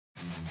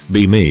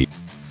Be me.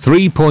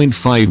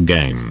 3.5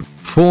 game.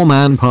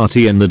 4-man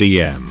party in the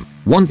DM.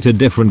 Want a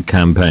different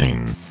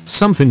campaign.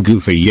 Something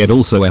goofy yet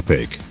also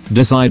epic.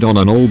 Decide on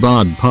an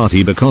all-bard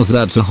party because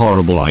that's a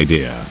horrible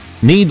idea.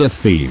 Need a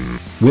theme.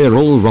 We're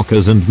all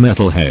rockers and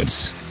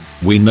metalheads.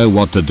 We know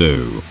what to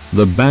do.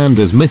 The band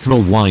is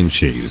Mithril Wine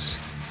Cheese.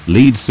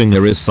 Lead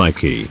singer is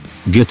Psyche.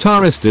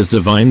 Guitarist is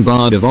Divine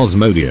Bard of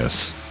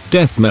Osmodius.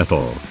 Death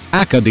metal.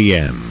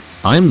 Acadiem.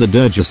 I'm the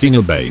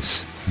Durgesina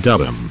bass.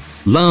 Dudum.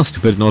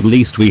 Last but not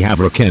least we have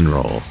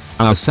rock'n'roll.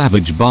 Our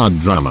savage bard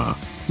drummer.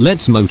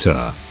 Let's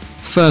motor.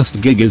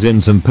 First gig is in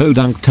some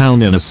podunk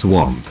town in a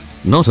swamp.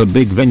 Not a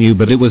big venue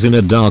but it was in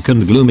a dark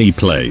and gloomy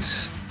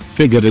place.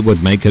 Figured it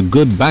would make a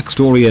good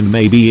backstory and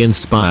maybe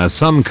inspire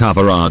some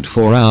cover art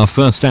for our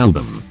first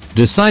album.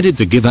 Decided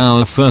to give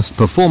our first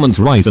performance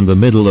right in the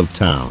middle of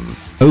town.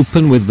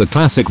 Open with the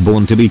classic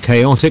Born to be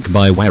Chaotic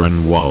by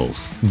Warren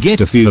Wolf.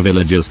 Get a few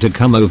villagers to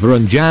come over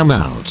and jam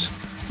out.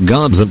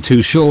 Guards aren't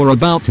too sure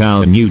about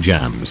our new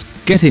jams.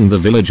 Getting the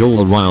village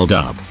all riled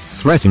up,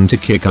 threatening to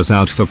kick us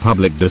out for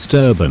public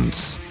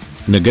disturbance.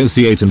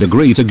 Negotiate and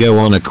agree to go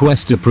on a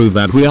quest to prove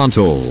that we aren't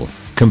all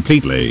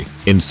completely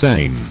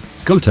insane.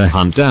 Go to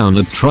hunt down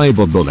a tribe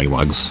of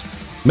bullywugs.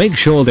 Make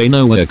sure they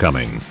know we're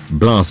coming.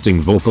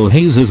 Blasting Vorpal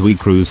haze as we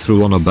cruise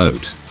through on a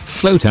boat.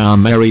 Float our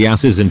merry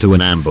asses into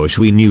an ambush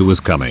we knew was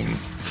coming.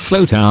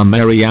 Float our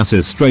merry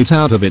asses straight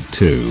out of it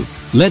too.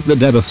 Let the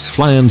debuffs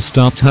fly and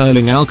start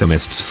hurling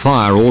alchemists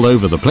fire all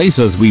over the place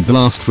as we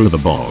blast through the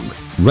bog.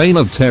 Reign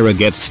of Terror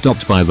gets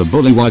stopped by the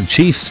bullywug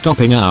chief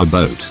stopping our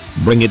boat.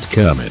 Bring it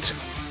Kermit.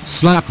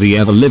 Slap the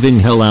ever-living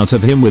hell out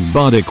of him with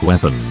bardic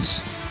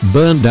weapons.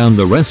 Burn down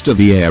the rest of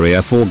the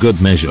area for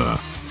good measure.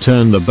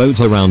 Turn the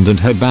boat around and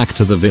head back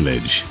to the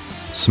village.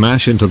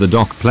 Smash into the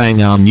dock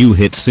playing our new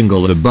hit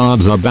single The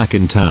Bards Are Back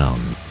in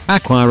Town.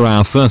 Acquire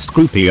our first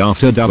groupie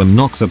after Durham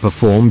knocks a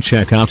perform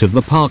check out of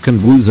the park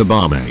and woos a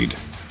barmaid.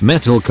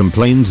 Metal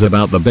complains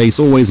about the bass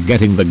always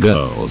getting the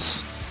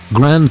girls.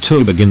 Grand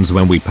tour begins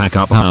when we pack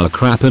up our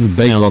crap and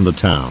bail on the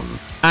town.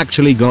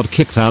 Actually got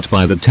kicked out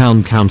by the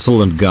town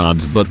council and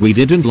guards but we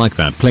didn't like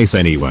that place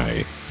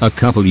anyway. A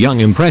couple young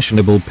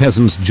impressionable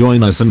peasants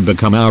join us and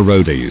become our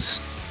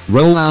roadies.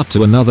 Roll out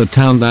to another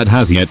town that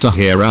has yet to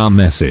hear our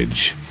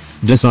message.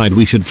 Decide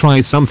we should try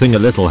something a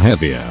little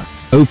heavier.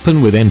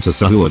 Open with Enter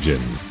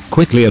Sahurjin.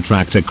 Quickly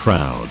attract a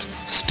crowd.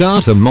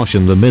 Start a mosh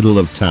in the middle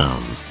of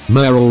town.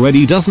 Mayor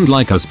already doesn't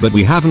like us but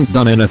we haven't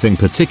done anything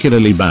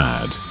particularly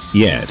bad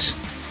yet.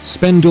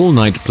 Spend all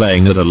night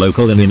playing at a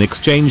local inn in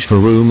exchange for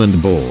room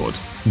and board.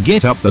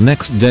 Get up the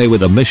next day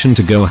with a mission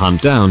to go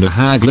hunt down a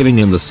hag living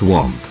in the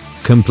swamp.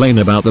 Complain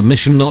about the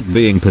mission not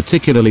being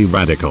particularly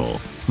radical.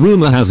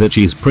 Rumor has it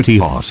she's pretty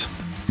hot.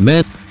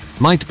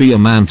 Might be a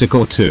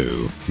manticore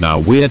too. Now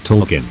we're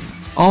talking.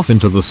 Off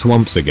into the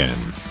swamps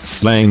again.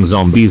 Slaying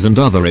zombies and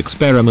other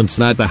experiments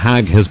that the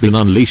hag has been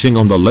unleashing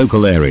on the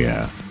local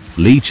area.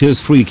 Leeches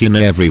freaking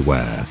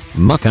everywhere.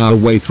 Muck our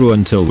way through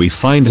until we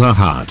find her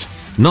hut.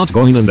 Not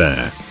going in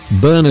there.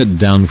 Burn it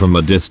down from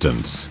a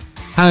distance.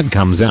 Hag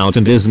comes out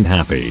and isn't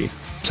happy.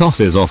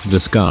 Tosses off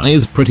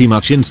disguise pretty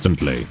much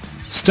instantly.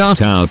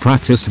 Start our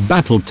practiced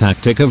battle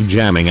tactic of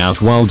jamming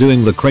out while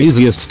doing the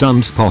craziest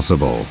stunts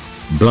possible.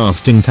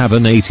 Blasting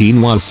Tavern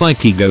 18 while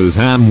Psyche goes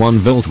ham 1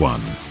 volt 1.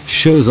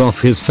 Shows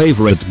off his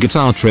favorite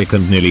guitar trick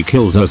and nearly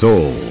kills us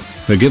all.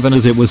 Forgiven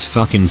as it was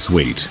fucking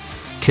sweet.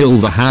 Kill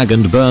the hag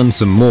and burn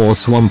some more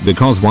swamp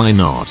because why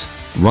not?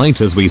 Right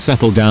as we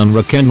settle down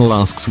Raquel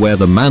asks where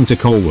the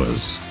manticore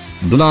was.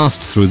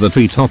 Blast through the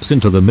treetops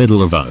into the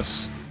middle of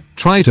us.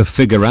 Try to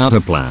figure out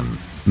a plan.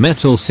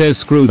 Metal says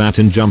screw that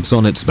and jumps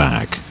on its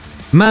back.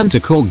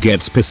 Manticore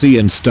gets pissy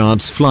and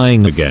starts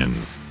flying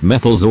again.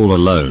 Metal's all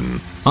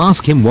alone.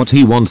 Ask him what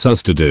he wants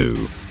us to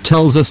do.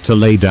 Tells us to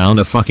lay down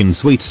a fucking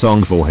sweet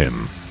song for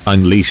him.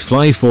 Unleash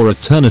fly for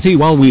eternity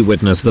while we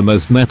witness the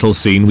most metal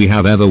scene we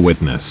have ever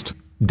witnessed.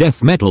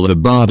 Death metal the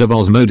Bard of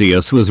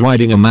Osmodius was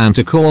riding a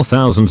manticore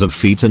thousands of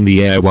feet in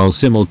the air while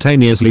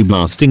simultaneously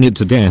blasting it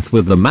to death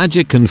with the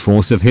magic and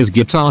force of his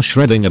guitar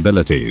shredding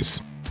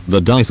abilities.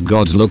 The dice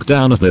gods looked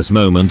down at this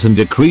moment and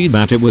decreed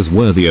that it was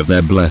worthy of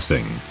their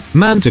blessing.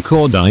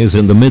 Manticore dies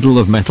in the middle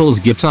of Metal's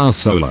guitar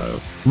solo.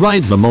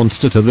 Rides the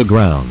monster to the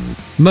ground.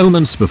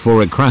 Moments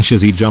before it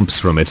crashes he jumps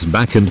from its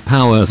back and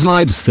power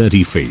slides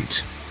 30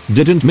 feet.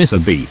 Didn't miss a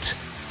beat.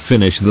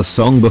 Finish the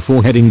song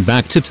before heading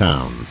back to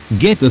town.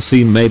 Get the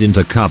scene made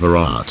into cover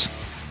art.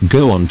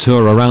 Go on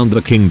tour around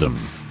the kingdom.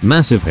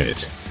 Massive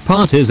hit.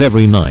 Parties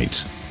every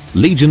night.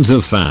 Legions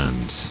of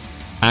fans.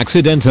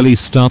 Accidentally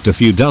start a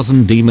few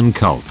dozen demon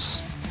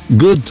cults.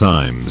 Good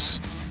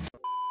times.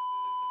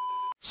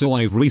 So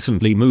I've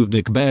recently moved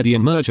Neckbeardia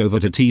merch over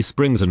to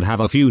Teesprings and have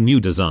a few new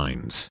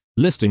designs.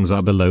 Listings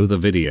are below the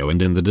video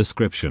and in the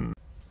description.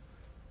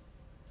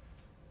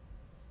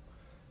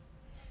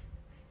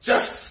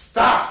 Just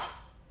stop!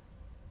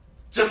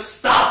 Just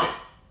stop it!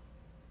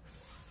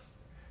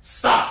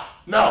 Stop!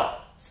 No!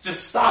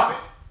 Just stop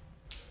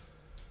it!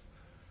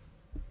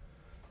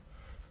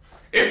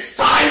 It's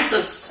time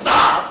to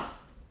stop!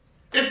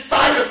 It's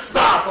time to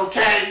stop,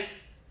 okay?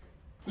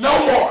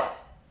 No more!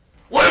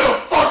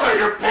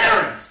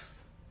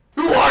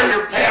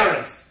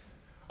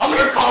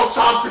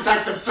 Child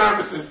Protective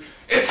Services.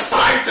 It's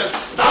time to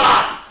stop!